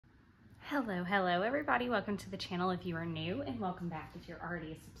Hello everybody. Welcome to the channel if you are new, and welcome back if you're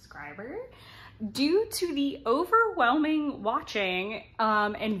already a subscriber. Due to the overwhelming watching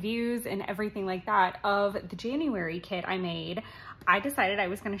and views and everything like that of the January kit I made, I decided I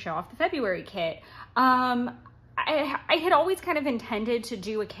was going to show off the February kit. I had always kind of intended to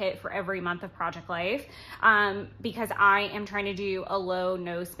do a kit for every month of Project Life because I am trying to do a low,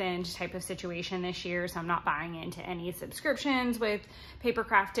 no spend type of situation this year. So I'm not buying into any subscriptions with paper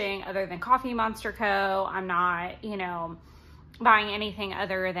crafting other than Coffee Monster Co. I'm not, buying anything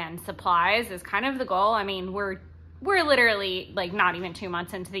other than supplies is kind of the goal. I mean, we're literally like not even 2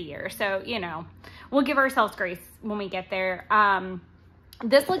 months into the year. So, we'll give ourselves grace when we get there.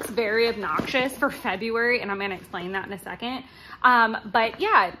 This looks very obnoxious for February, and I'm going to explain that in a second. But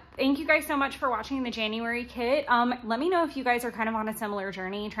yeah, thank you guys so much for watching the January kit. Let me know if you guys are kind of on a similar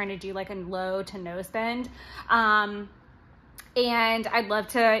journey, trying to do like a low to no spend. And I'd love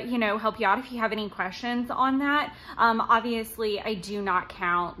to, help you out if you have any questions on that. Obviously, I do not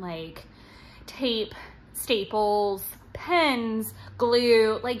count like tape, staples, pens,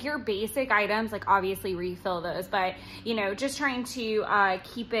 glue, like your basic items, like obviously refill those, but just trying to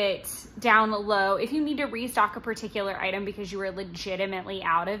keep it down low. If you need to restock a particular item because you are legitimately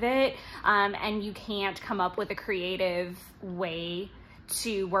out of it and you can't come up with a creative way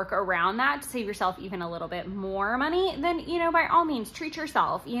to work around that to save yourself even a little bit more money, then by all means treat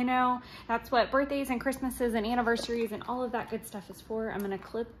yourself. That's what birthdays and Christmases and anniversaries and all of that good stuff is for. I'm gonna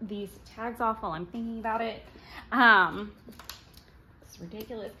clip these tags off while I'm thinking about it. It's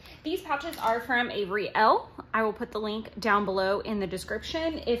ridiculous. These pouches are from Avery Elle. I will put the link down below in the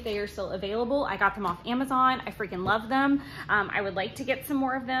description if they are still available. I got them off Amazon. I freaking love them. I would like to get some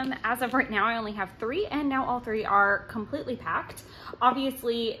more of them. As of right now, I only have 3, and now all 3 are completely packed.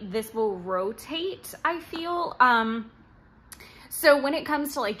 Obviously, this will rotate, I feel. So when it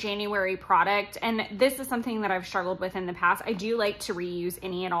comes to like January product, and this is something that I've struggled with in the past, I do like to reuse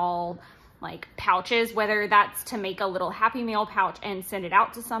any and all like pouches, whether that's to make a little Happy Meal pouch and send it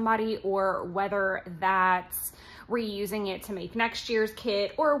out to somebody, or whether that's reusing it to make next year's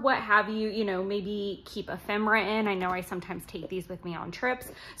kit or what have you, maybe keep ephemera in. I know I sometimes take these with me on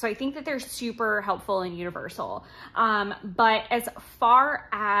trips. So I think that they're super helpful and universal. But as far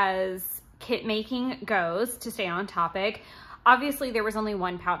as kit making goes, to stay on topic, obviously there was only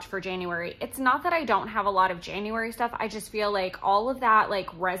 1 pouch for January. It's not that I don't have a lot of January stuff. I just feel like all of that like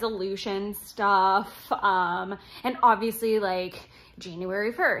resolution stuff, and obviously like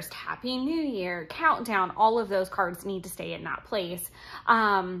January 1st, Happy New Year, countdown, all of those cards need to stay in that place.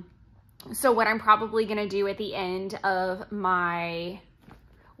 So what I'm probably gonna do at the end of my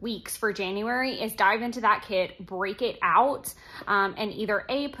weeks for January is dive into that kit, break it out, and either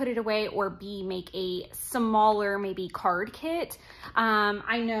A, put it away, or B, make a smaller maybe card kit.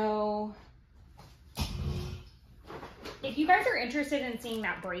 I know if you guys are interested in seeing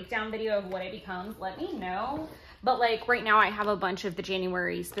that breakdown video of what it becomes, let me know. But like right now I have a bunch of the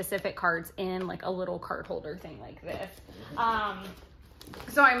January specific cards in like a little card holder thing like this.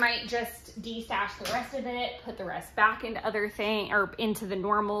 So I might just de-stash the rest of it, put the rest back into other thing or into the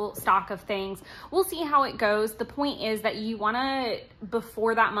normal stock of things. We'll see how it goes. The point is that you want to,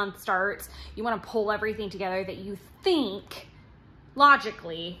 before that month starts, you want to pull everything together that you think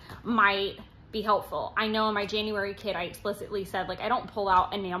logically might be helpful. I know in my January kit, I explicitly said, like, I don't pull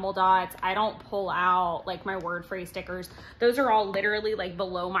out enamel dots. I don't pull out like my word phrase stickers. Those are all literally like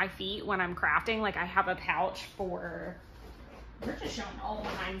below my feet when I'm crafting. Like I have a pouch for, we're just showing all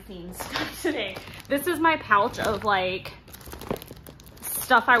behind the scenes stuff today. This is my pouch of like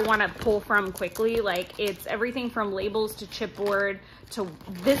stuff I want to pull from quickly. Like it's everything from labels to chipboard to,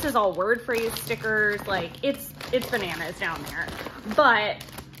 this is all word phrase stickers. Like it's bananas down there, but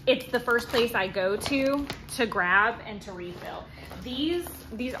it's the first place I go to grab and to refill.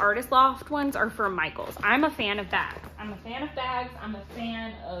 These Artist Loft ones are from Michaels. I'm a fan of bags. I'm a fan of bags. I'm a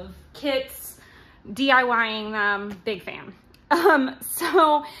fan of kits, DIYing them, big fan.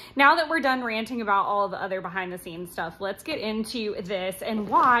 So now that we're done ranting about all the other behind the scenes stuff, let's get into this and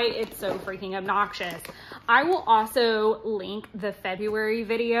why it's so freaking obnoxious. I will also link the February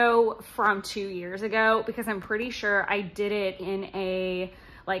video from 2 years ago because I'm pretty sure I did it in a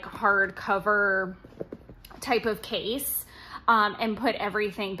like hardcover type of case and put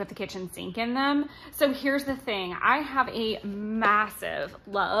everything but the kitchen sink in them. So here's the thing. I have a massive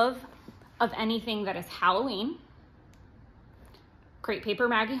love of anything that is Halloween, Crate Paper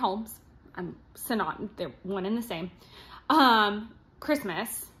Maggie Holmes, I'm synonymous, they're one and the same,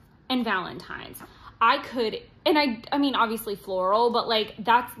 Christmas, and Valentine's. I could, and I mean, obviously floral, but like,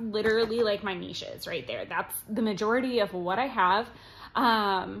 that's literally like my niches right there. That's the majority of what I have.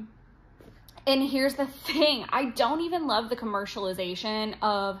 And here's the thing, I don't even love the commercialization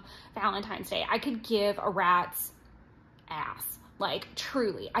of Valentine's Day. I could give a rat's ass. Like,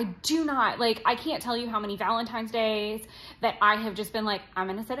 truly, I do not, like, I can't tell you how many Valentine's Days that I have just been like,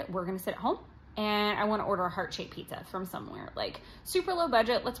 we're gonna sit at home and I want to order a heart-shaped pizza from somewhere. Like, super low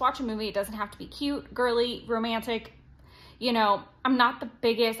budget, let's watch a movie. It doesn't have to be cute, girly, romantic. You know, I'm not the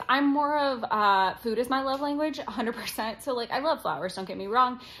biggest, I'm more of, food is my love language, 100%. So like, I love flowers, don't get me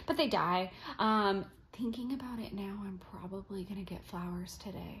wrong, but they die. Thinking about it now, I'm probably gonna get flowers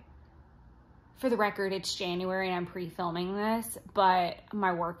today. For the record, it's January and I'm pre-filming this, but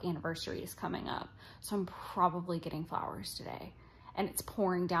my work anniversary is coming up. So I'm probably getting flowers today and it's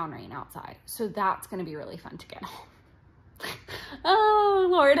pouring down rain outside. So that's gonna be really fun to get home. Oh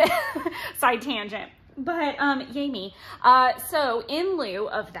Lord, side tangent. But yay me. So in lieu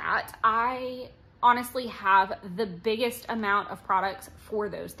of that, I honestly have the biggest amount of products for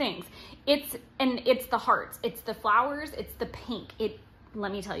those things. It's the hearts, it's the flowers, it's the pink.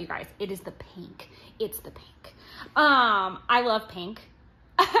 Let me tell you guys, it is the pink. It's the pink. I love pink.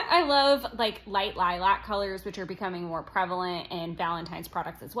 I love like light lilac colors, which are becoming more prevalent in Valentine's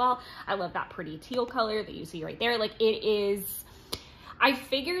products as well. I love that pretty teal color that you see right there. Like, it is, I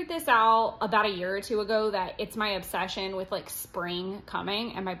figured this out about a year or two ago that it's my obsession with like spring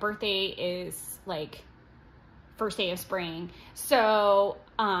coming, and my birthday is like first day of spring. So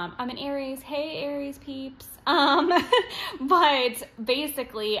I'm an Aries. Hey Aries peeps. But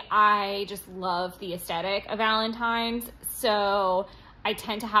basically I just love the aesthetic of Valentine's. So I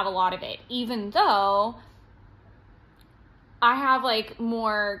tend to have a lot of it, even though I have like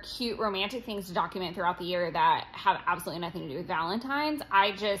more cute romantic things to document throughout the year that have absolutely nothing to do with Valentine's.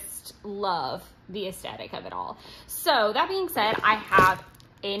 I just love the aesthetic of it all. So that being said, I have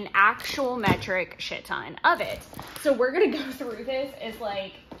an actual metric shit ton of it. So we're gonna go through this as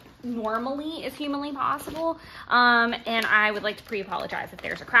like normally as humanly possible. And I would like to pre-apologize if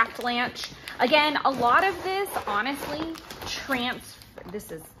there's a craft lunch. Again, a lot of this, honestly,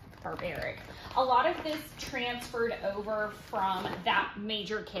 this is barbaric. A lot of this transferred over from that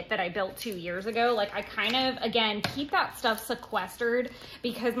major kit that I built 2 years ago. Like, I kind of, again, keep that stuff sequestered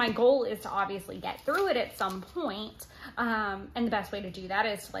because my goal is to obviously get through it at some point. And the best way to do that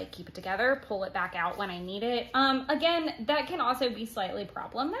is to like keep it together, pull it back out when I need it. Again, that can also be slightly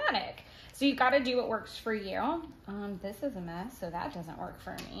problematic. So you've got to do what works for you. This is a mess, so that doesn't work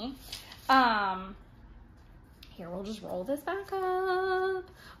for me. Here, we'll just roll this back up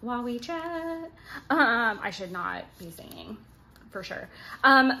while we chat. I should not be singing for sure.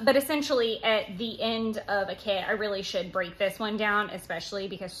 But essentially at the end of a kit, I really should break this one down, especially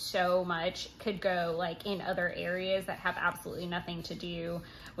because so much could go like in other areas that have absolutely nothing to do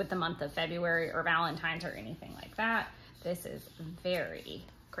with the month of February or Valentine's or anything like that. This is very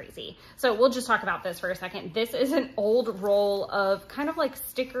crazy. So we'll just talk about this for a second. This is an old roll of kind of like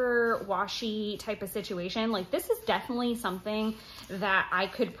sticker washi type of situation. Like, this is definitely something that I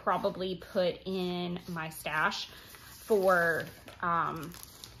could probably put in my stash for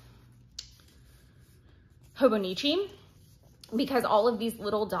Hobonichi, because all of these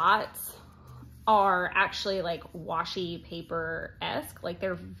little dots are actually like washi paper-esque. Like,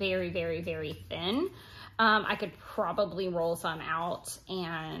 they're very, very, very thin. I could probably roll some out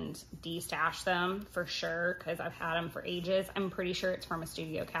and de-stash them for sure, because I've had them for ages. I'm pretty sure it's from a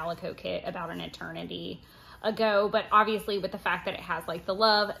Studio Calico kit about an eternity ago, but obviously with the fact that it has like the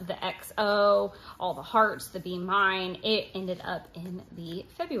love, the XO, all the hearts, the Be Mine, it ended up in the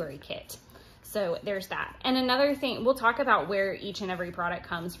February kit. So there's that. And another thing, we'll talk about where each and every product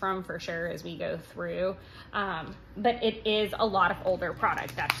comes from for sure as we go through. But it is a lot of older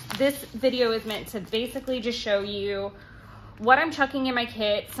product. This video is meant to basically just show you what I'm chucking in my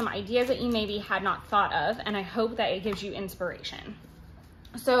kit, some ideas that you maybe had not thought of, and I hope that it gives you inspiration.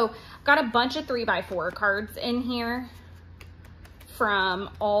 So I've got a bunch of 3x4 cards in here from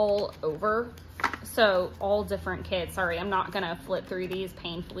all over. So all different kits. Sorry, I'm not gonna flip through these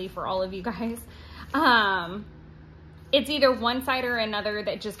painfully for all of you guys. It's either one side or another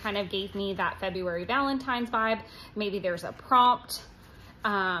that just kind of gave me that February Valentine's vibe. Maybe there's a prompt.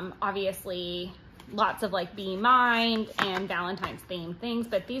 Obviously lots of like Be Mine and Valentine's themed things,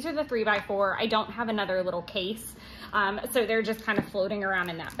 but these are the 3x4. I don't have another little case. So they're just kind of floating around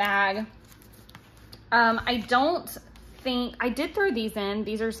in that bag. I don't think, I did throw these in.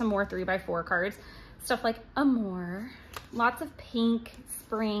 These are some more 3x4 cards. Stuff like Amore, lots of pink,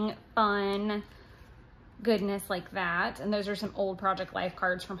 spring, fun, goodness like that. And those are some old Project Life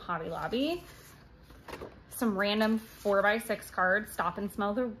cards from Hobby Lobby. Some random 4x6 cards, Stop and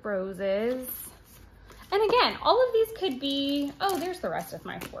Smell the Roses. And again, all of these could be, oh, there's the rest of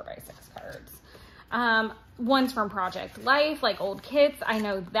my 4x6 cards. One's from Project Life, like old kits. I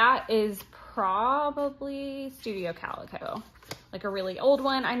know that is probably Studio Calico, like a really old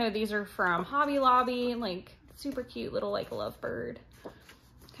one. I know these are from Hobby Lobby, like super cute little like lovebird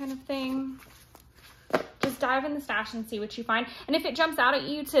kind of thing. Just dive in the stash and see what you find. And if it jumps out at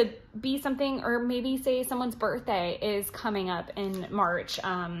you to be something, or maybe say someone's birthday is coming up in March,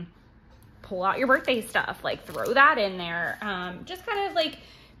 pull out your birthday stuff, like throw that in there. Just kind of like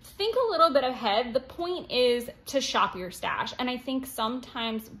think a little bit ahead. The point is to shop your stash. And I think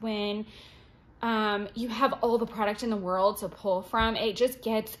sometimes when you have all the product in the world to pull from, it just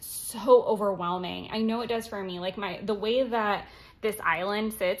gets so overwhelming. I know it does for me. Like the way that this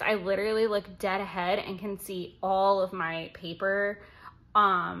island sits, I literally look dead ahead and can see all of my paper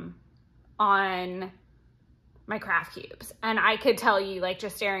on my craft cubes. And I could tell you, like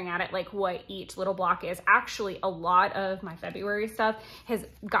just staring at it, like what each little block is. Actually, a lot of my February stuff has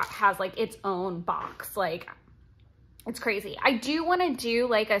like its own box. Like it's crazy. I do want to do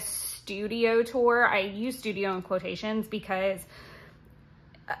like a studio tour. I use studio in quotations because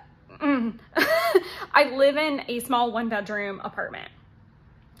I live in a small 1-bedroom apartment.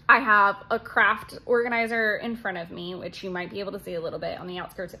 I have a craft organizer in front of me, which you might be able to see a little bit on the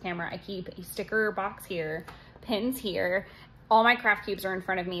outskirts of camera. I keep a sticker box here, pins here. All my craft cubes are in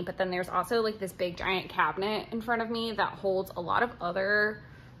front of me, but then there's also like this big giant cabinet in front of me that holds a lot of other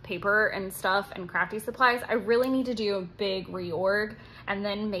paper and stuff and crafty supplies. I really need to do a big reorg, and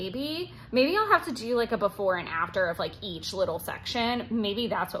then maybe I'll have to do like a before and after of like each little section. Maybe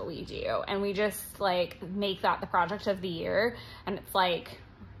that's what we do, and we just like make that the project of the year, and it's like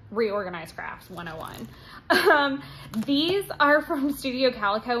reorganize crafts 101. These are from Studio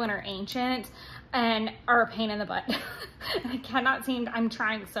Calico and are ancient and are a pain in the butt. I'm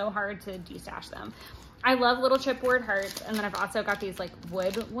trying so hard to destash them. I love little chipboard hearts, and then I've also got these like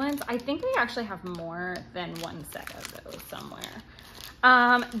wood ones. I think we actually have more than one set of those somewhere.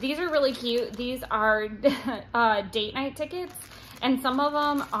 These are really cute. These are date night tickets, and some of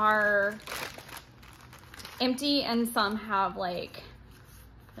them are empty and some have like,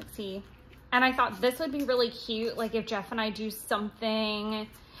 let's see. And I thought this would be really cute, like if Jeff and I do something.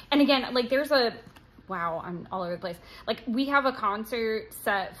 And again, like there's a, wow, I'm all over the place. Like we have a concert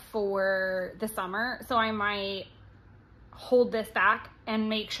set for the summer, so I might hold this back and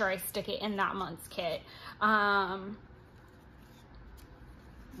make sure I stick it in that month's kit. We're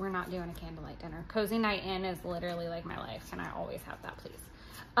not doing a candlelight dinner. Cozy night in is literally like my life. Can I always have that, please?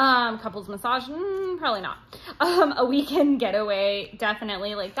 Couples massage, probably not. A weekend getaway,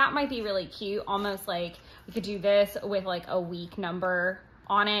 definitely. Like that might be really cute. Almost like we could do this with like a week number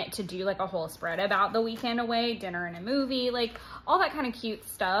on it to do like a whole spread about the weekend away, dinner and a movie, like all that kind of cute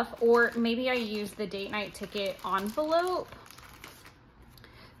stuff. Or maybe I use the date night ticket envelope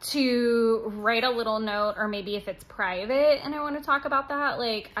to write a little note, or maybe if it's private and I want to talk about that,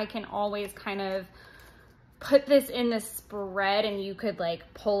 like I can always kind of put this in the spread and you could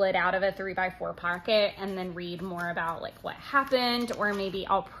like pull it out of a 3x4 pocket and then read more about like what happened, or maybe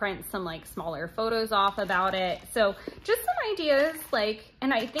I'll print some like smaller photos off about it. So just some ideas, like,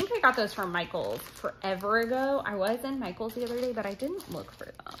 and I think I got those from Michael's forever ago. I was in Michael's the other day, but I didn't look for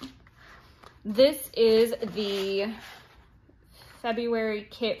them. This is the February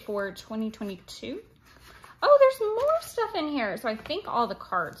kit for 2022. Oh, there's more stuff in here. So I think all the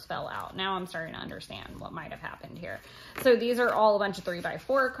cards fell out. Now I'm starting to understand what might have happened here. So these are all a bunch of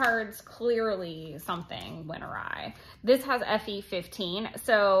 3x4 cards. Clearly something went awry. This has FE15.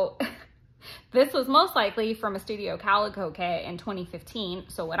 So this was most likely from a Studio Calico kit in 2015.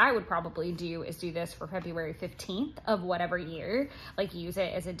 So what I would probably do is do this for February 15th of whatever year. Like use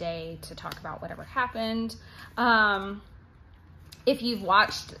it as a day to talk about whatever happened. If you've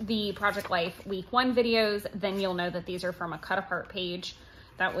watched the Project Life week 1 videos, then you'll know that these are from a cut apart page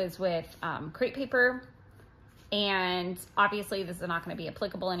that was with crepe paper. And obviously this is not going to be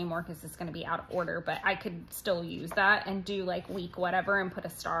applicable anymore because it's going to be out of order, but I could still use that and do like week whatever and put a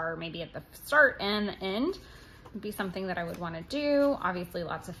star maybe at the start and the end. It'd be something that I would want to do. Obviously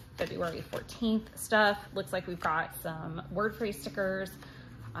lots of February 14th stuff. Looks like we've got some word phrase stickers,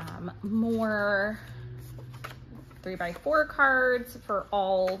 more 3x4 cards for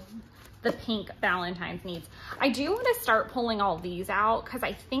all the pink Valentine's needs. I do want to start pulling all these out because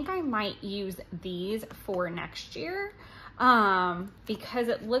I think I might use these for next year, because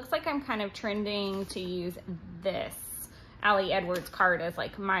it looks like I'm kind of trending to use this Allie Edwards card as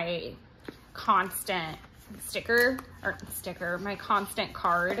like my constant my constant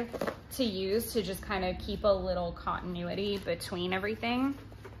card to use to just kind of keep a little continuity between everything.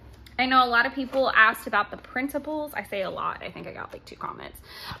 I know a lot of people asked about the printables. I say a lot. I think I got like 2 comments.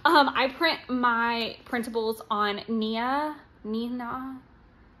 I print my printables on Neenah.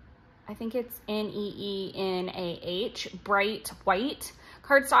 I think it's Neenah, bright white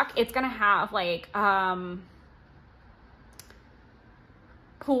cardstock. It's gonna have like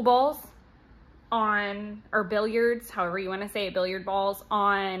pool balls on, or billiards, however you want to say it, billiard balls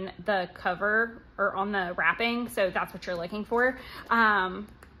on the cover or on the wrapping. So that's what you're looking for.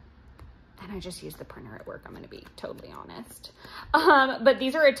 And I just used the printer at work, I'm going to be totally honest. But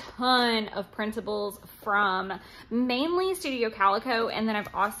these are a ton of printables from mainly Studio Calico. And then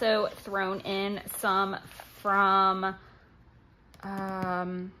I've also thrown in some from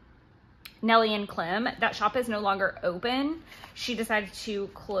Nellie and Clem. That shop is no longer open. She decided to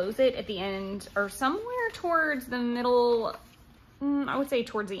close it at the end, or somewhere towards the middle, I would say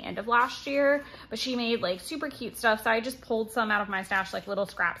towards the end of last year, but she made like super cute stuff. So I just pulled some out of my stash, like little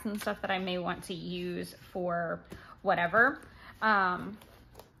scraps and stuff that I may want to use for whatever. So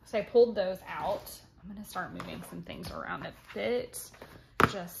I pulled those out. I'm going to start moving some things around a bit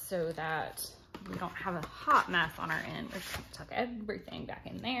just so that we don't have a hot mess on our end. We're just going to tuck everything back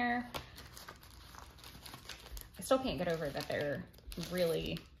in there. I still can't get over that they're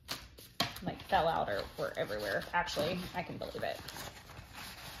really like fell out or were everywhere. Actually, I can believe it.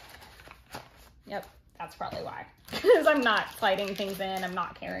 Yep, that's probably why. Because I'm not sliding things in, I'm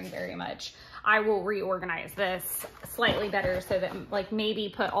not caring very much. I will reorganize this slightly better so that like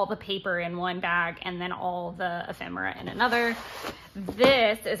maybe put all the paper in one bag and then all the ephemera in another.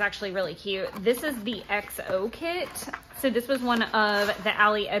 This is actually really cute. This is the XO kit. So this was one of the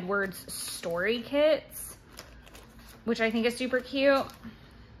Ali Edwards story kits, which I think is super cute.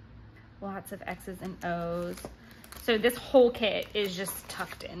 Lots of X's and O's. So this whole kit is just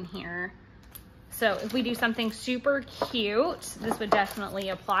tucked in here. So if we do something super cute, this would definitely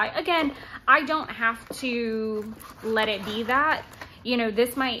apply. Again, I don't have to let it be that. You know,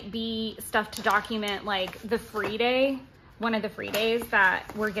 this might be stuff to document like the free day, one of the free days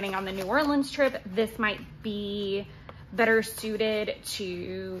that we're getting on the New Orleans trip. This might be better suited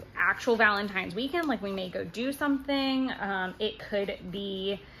to actual Valentine's weekend. Like we may go do something. It could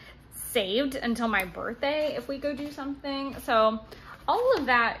be saved until my birthday if we go do something. So all of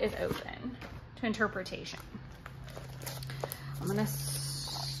that is open to interpretation. I'm gonna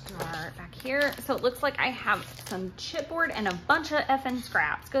start back here. So it looks like I have some chipboard and a bunch of effing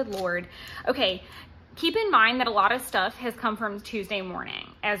scraps. Good Lord. Okay, keep in mind that a lot of stuff has come from Tuesday morning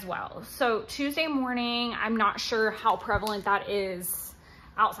as well. So Tuesday morning, I'm not sure how prevalent that is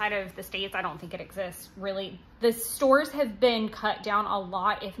outside of the States. I don't think it exists really. The stores have been cut down a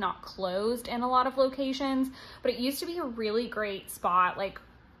lot, if not closed in a lot of locations, but it used to be a really great spot, like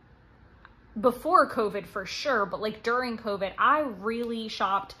before COVID for sure, but like during COVID, I really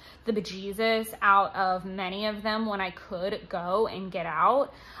shopped the bejesus out of many of them when I could go and get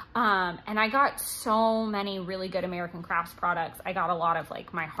out. And I got so many really good American Crafts products. I got a lot of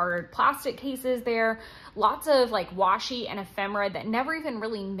like my hard plastic cases there, lots of like washi and ephemera that never even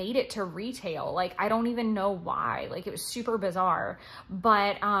really made it to retail. Like, I don't even know why. Like, it was super bizarre,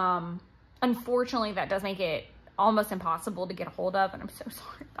 but unfortunately that does make it almost impossible to get a hold of, and I'm so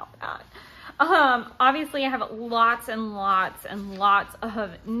sorry about that. Obviously I have lots and lots and lots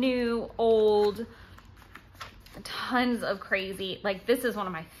of new, old, tons of crazy, like this is one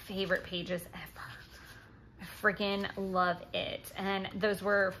of my favorite pages ever. I freaking love it. And those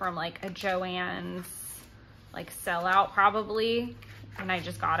were from like a Joann's like sellout probably. And I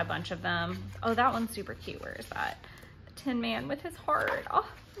just got a bunch of them. Oh, that one's super cute. Where is that? The Tin Man with his heart. Oh,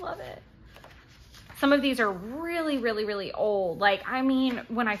 love it. Some of these are really, really, really old. Like, I mean,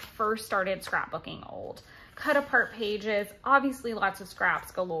 when I first started scrapbooking, old. Cut apart pages, obviously lots of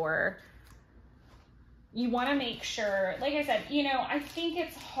scraps galore. You want to make sure, like I said, you know, I think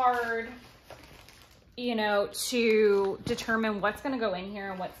it's hard, you know, to determine what's going to go in here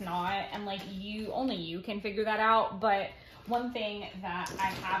and what's not. And like only you can figure that out. But one thing that I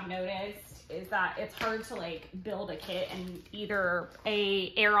have noticed is that it's hard to like build a kit and either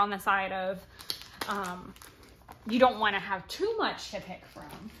err on the side of, you don't want to have too much to pick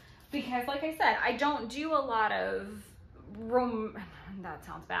from, because like I said, I don't do a lot of that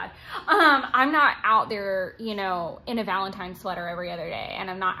sounds bad. I'm not out there, you know, in a Valentine's sweater every other day, and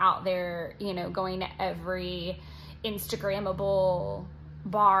I'm not out there, you know, going to every Instagrammable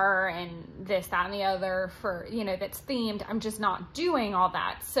bar and this, that, and the other for, you know, that's themed. I'm just not doing all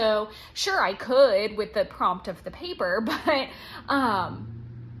that. So sure, I could with the prompt of the paper, but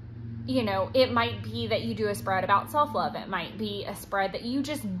you know, it might be that you do a spread about self-love. It might be a spread that you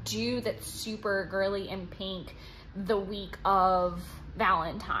just do that's super girly and pink the week of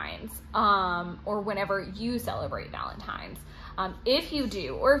Valentine's, or whenever you celebrate Valentine's. If you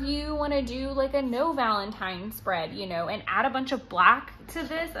do, or if you want to do like a no Valentine spread, you know, and add a bunch of black to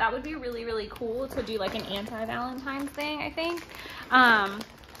this, that would be really, really cool to do like an anti-Valentine's thing, I think.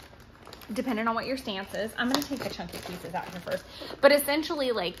 Depending on what your stance is. I'm going to take the chunky pieces out here first. But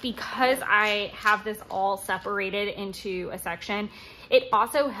essentially, like, because I have this all separated into a section, it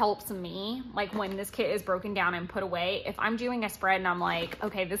also helps me, like, when this kit is broken down and put away, if I'm doing a spread and I'm like,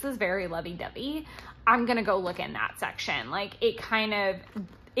 okay, this is very lovey-dovey, I'm going to go look in that section. Like, it kind of,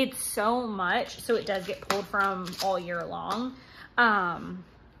 it's so much, so it does get pulled from all year long.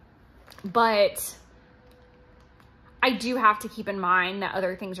 But I do have to keep in mind that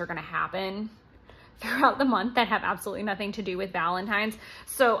other things are going to happen throughout the month that have absolutely nothing to do with Valentine's.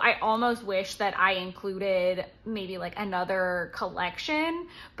 So I almost wish that I included maybe like another collection,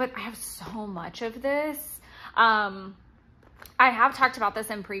 but I have so much of this. I have talked about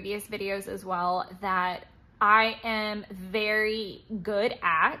this in previous videos as well, that I am very good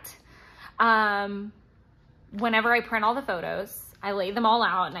at, whenever I print all the photos, I lay them all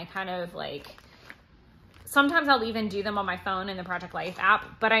out and I kind of like, sometimes I'll even do them on my phone in the Project Life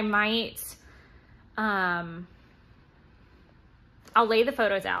app, but I might, I'll lay the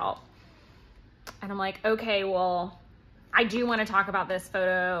photos out and I'm like, okay, well, I do want to talk about this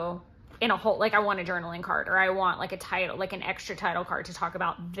photo in a whole, like I want a journaling card, or I want like a title, like an extra title card to talk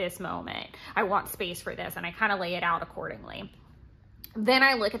about this moment. I want space for this, and I kind of lay it out accordingly. Then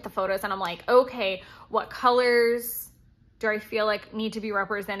I look at the photos and I'm like, okay, what colors do I feel like need to be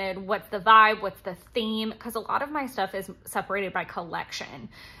represented? What's the vibe? What's the theme? Because a lot of my stuff is separated by collection,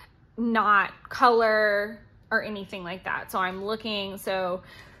 not color or anything like that. So I'm looking, so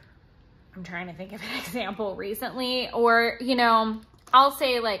I'm trying to think of an example recently, or, you know, I'll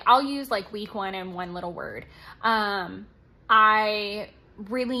say like, I'll use like week 1 and one little word. I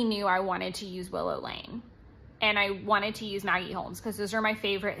really knew I wanted to use Willow Lane. And I wanted to use Maggie Holmes because those are my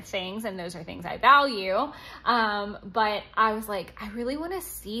favorite things and those are things I value. But I was like, I really want to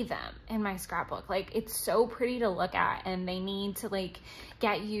see them in my scrapbook. Like, it's so pretty to look at and they need to like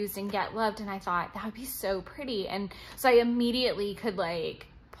get used and get loved. And I thought that would be so pretty. And so I immediately could like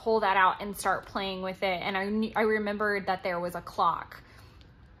pull that out and start playing with it. And I remembered that there was a clock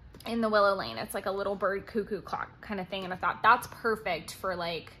in the Willow Lane. It's like a little bird cuckoo clock kind of thing. And I thought that's perfect for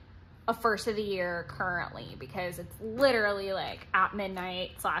like a first of the year currently, because it's literally like at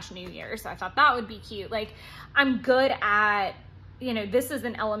midnight / New Year. So I thought that would be cute. Like, I'm good at, you know, this is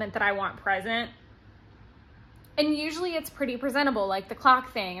an element that I want present. And usually it's pretty presentable, like the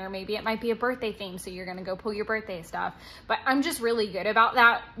clock thing, or maybe it might be a birthday theme. So you're going to go pull your birthday stuff, but I'm just really good about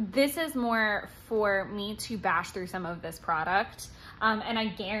that. This is more for me to bash through some of this product. And I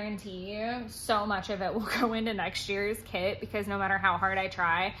guarantee you so much of it will go into next year's kit, because no matter how hard I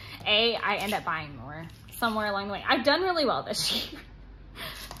try, I end up buying more somewhere along the way. I've done really well this year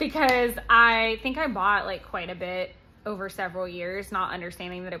because I think I bought like quite a bit over several years, not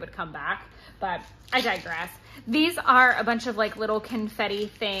understanding that it would come back, but I digress. These are a bunch of like little confetti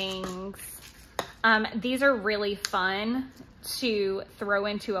things. These are really fun to throw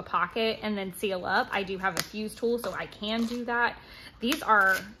into a pocket and then seal up. I do have a fuse tool, so I can do that. These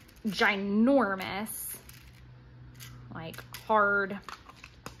are ginormous, like hard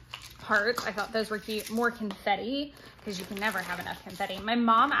hearts. I thought those were cute. More confetti, because you can never have enough confetti. My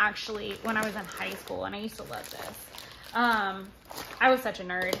mom actually, when I was in high school, and I used to love this, I was such a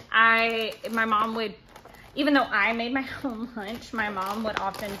nerd. My mom would, even though I made my own lunch, my mom would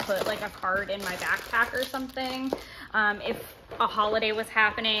often put like a card in my backpack or something. If a holiday was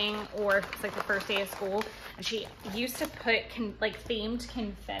happening, or if it's like the first day of school, and she used to put like themed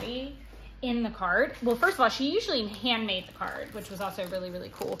confetti in the card. Well, first of all, she usually handmade the card, which was also really,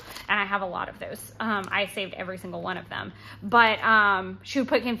 really cool. And I have a lot of those. I saved every single one of them, but she would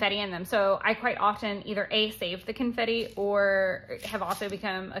put confetti in them. So I quite often either saved the confetti or have also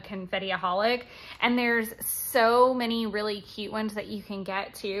become a confetti-aholic. And there's so many really cute ones that you can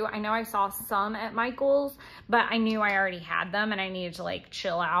get too. I know I saw some at Michael's, but I knew I already had them and I needed to like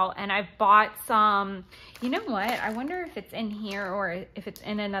chill out. And I've bought some, you know what? I wonder if it's in here or if it's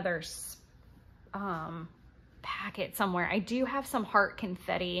in another packet somewhere. I do have some heart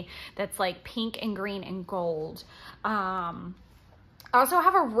confetti that's like pink and green and gold. I also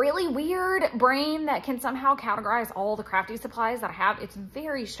have a really weird brain that can somehow categorize all the crafty supplies that I have. It's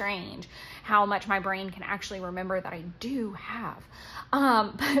very strange how much my brain can actually remember that I do have.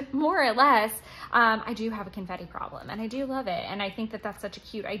 But more or less, I do have a confetti problem and I do love it. And I think that that's such a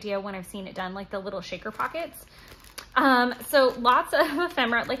cute idea when I've seen it done, like the little shaker pockets. So lots of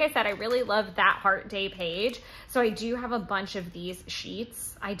ephemera. Like I said, I really love That Heart Day page. So I do have a bunch of these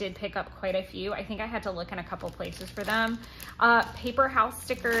sheets. I did pick up quite a few. I think I had to look in a couple places for them. Paper house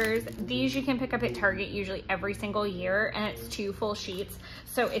stickers. These you can pick up at Target usually every single year, and it's 2 full sheets.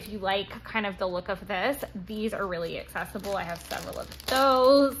 So if you like kind of the look of this, these are really accessible. I have several of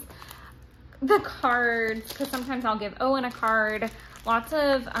those. The cards, because sometimes I'll give Owen a card. Lots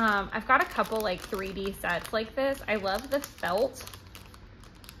of, I've got a couple like 3D sets like this. I love the felt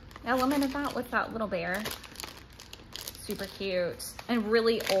element of that. What's that little bear? Super cute. And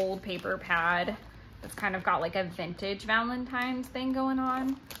really old paper pad that's kind of got like a vintage Valentine's thing going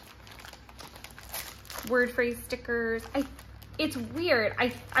on. Word phrase stickers. It's weird.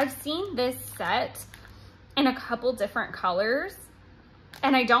 I've seen this set in a couple different colors,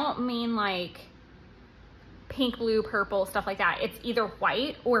 and I don't mean like pink, blue, purple, stuff like that. It's either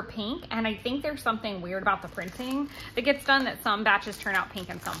white or pink, and I think there's something weird about the printing that gets done that some batches turn out pink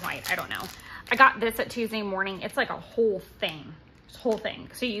and some white. I don't know. I got this at Tuesday Morning. It's like a whole thing.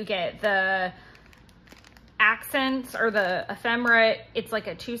 So you get the accents or the ephemera. It's like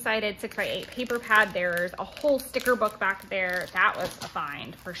a 2-sided 6x8 paper pad. There's a whole sticker book back there. That was a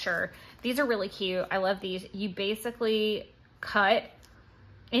find for sure. These are really cute. I love these. You basically cut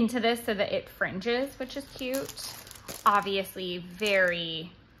into this so that it fringes, which is cute. Obviously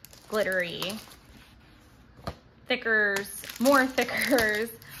very glittery. Thickers, more thickers,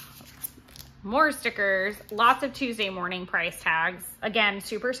 more stickers, lots of Tuesday Morning price tags. Again,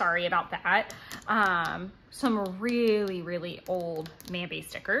 super sorry about that. Some really, really old Mambi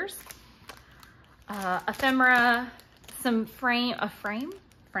stickers. Ephemera, some frames,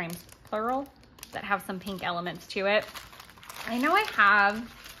 plural, that have some pink elements to it. I know I have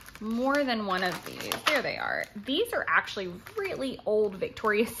more than one of these. There they are. These are actually really old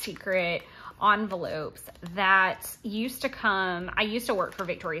Victoria's Secret envelopes that used to come. I used to work for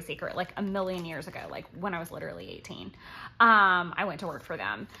Victoria's Secret like a million years ago, like when I was literally 18. I went to work for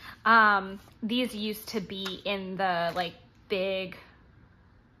them. These used to be in the like big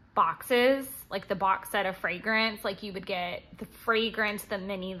boxes, like the box set of fragrance. Like you would get the fragrance, the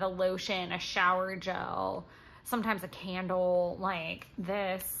mini, the lotion, a shower gel, sometimes a candle like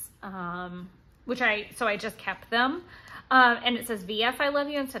this, so I just kept them. And it says VS I love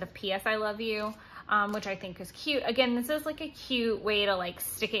you instead of PS I love you, which I think is cute. Again, this is like a cute way to like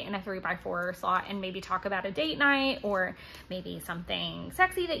stick it in a 3x4 slot and maybe talk about a date night, or maybe something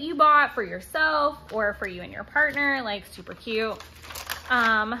sexy that you bought for yourself or for you and your partner, like super cute.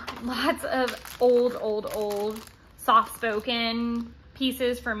 Lots of old soft-spoken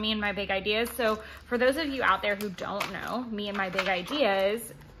pieces from Me and My Big Ideas. So for those of you out there who don't know, Me and My Big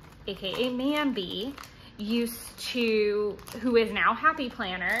Ideas, aka Mambi, who is now Happy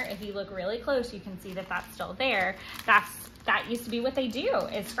Planner. If you look really close, you can see that that's still there. That used to be what they do,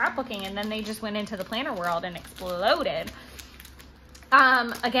 is scrapbooking, and then they just went into the planner world and exploded.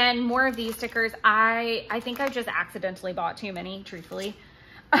 Again, more of these stickers. I think I just accidentally bought too many, truthfully,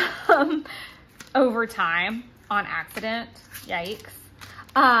 over time on accident. Yikes.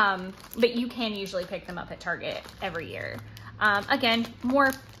 But you can usually pick them up at Target every year. Again,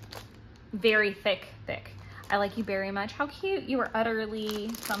 more very thick. I like you very much. How cute. You are utterly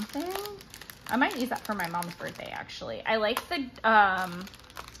something. I might use that for my mom's birthday, actually. I like the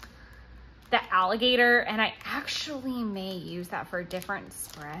alligator, and I actually may use that for a different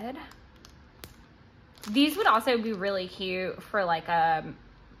spread. These would also be really cute for like a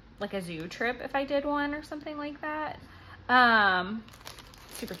zoo trip if I did one or something like that.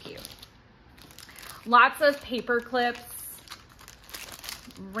 Super cute. Lots of paper clips,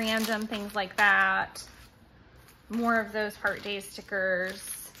 random things like that. More of those Heart Day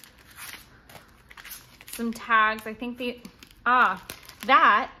stickers. Some tags. I think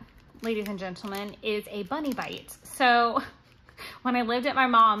that, ladies and gentlemen, is a bunny bite. So when I lived at my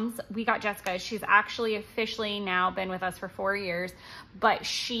mom's, we got Jessica. She's actually officially now been with us for 4 years, but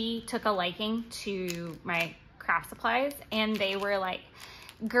she took a liking to my craft supplies, and they were like,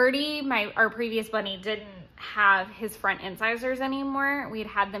 Gertie, our previous bunny, didn't have his front incisors anymore. We'd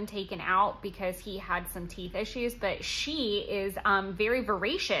had them taken out because he had some teeth issues, but she is very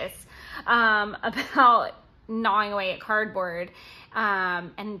voracious about gnawing away at cardboard,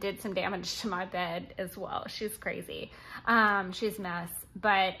 and did some damage to my bed as well. She's crazy. She's a mess,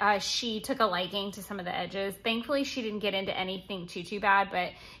 but she took a liking to some of the edges. Thankfully, she didn't get into anything too bad,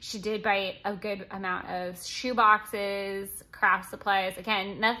 but she did bite a good amount of shoe boxes, craft supplies.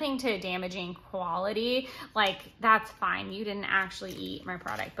 Again, nothing to damaging quality. Like, that's fine. You didn't actually eat my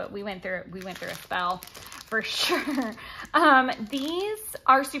product, but we went through a spell. for sure. These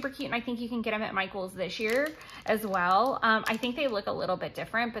are super cute, and I think you can get them at Michael's this year as well. I think they look a little bit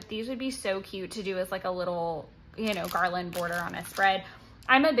different, but these would be so cute to do as like a little, you know, garland border on a spread.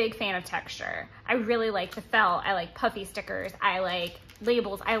 I'm a big fan of texture. I really like the felt. I like puffy stickers. I like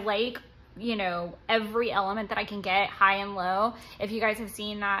labels. I like, you know, every element that I can get, high and low. If you guys have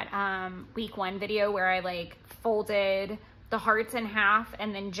seen that week 1 video where I like folded the hearts in half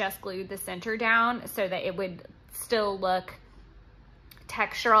and then just glued the center down so that it would still look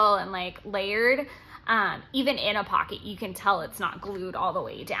textural and like layered. Even in a pocket, you can tell it's not glued all the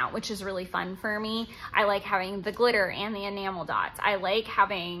way down, which is really fun for me. I like having the glitter and the enamel dots. I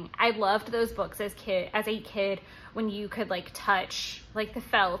loved those books as a kid when you could like touch like the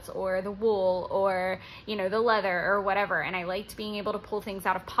felt or the wool or, you know, the leather or whatever. And I liked being able to pull things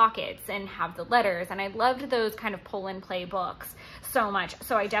out of pockets and have the letters. And I loved those kind of pull and play books so much.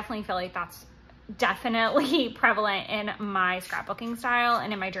 So I definitely feel like that's definitely prevalent in my scrapbooking style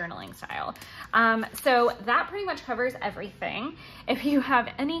and in my journaling style. So that pretty much covers everything. If you have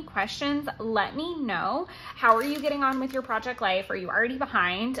any questions, let me know. How are you getting on with your project life? Are you already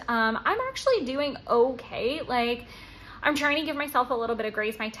behind? I'm actually doing okay. Like, I'm trying to give myself a little bit of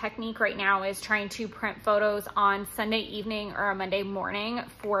grace. My technique right now is trying to print photos on Sunday evening or a Monday morning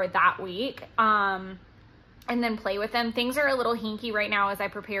for that week. And then play with them. Things are a little hinky right now as I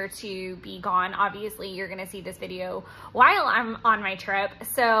prepare to be gone. Obviously, you're gonna see this video while I'm on my trip.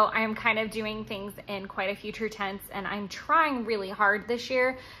 So I'm kind of doing things in quite a future tense, and I'm trying really hard this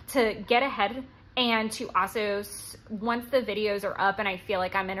year to get ahead and to also, once the videos are up and I feel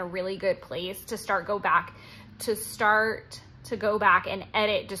like I'm in a really good place, to go back and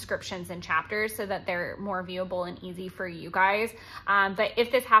edit descriptions and chapters so that they're more viewable and easy for you guys. But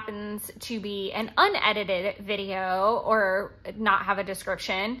if this happens to be an unedited video or not have a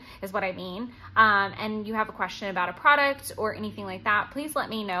description is what I mean, and you have a question about a product or anything like that, please let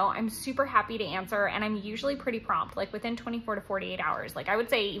me know. I'm super happy to answer, and I'm usually pretty prompt, like within 24 to 48 hours. Like I would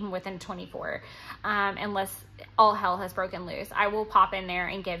say even within 24, unless all hell has broken loose. I will pop in there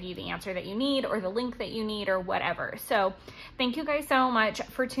and give you the answer that you need or the link that you need or whatever. So thank you guys so much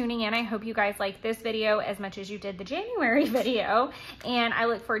for tuning in. I hope you guys like this video as much as you did the January video. And I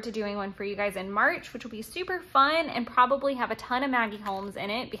look forward to doing one for you guys in March, which will be super fun and probably have a ton of Maggie Holmes in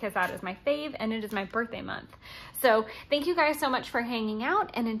it because that is my fave and it is my birthday month. So thank you guys so much for hanging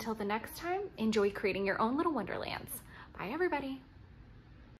out. And until the next time, enjoy creating your own little wonderlands. Bye, everybody.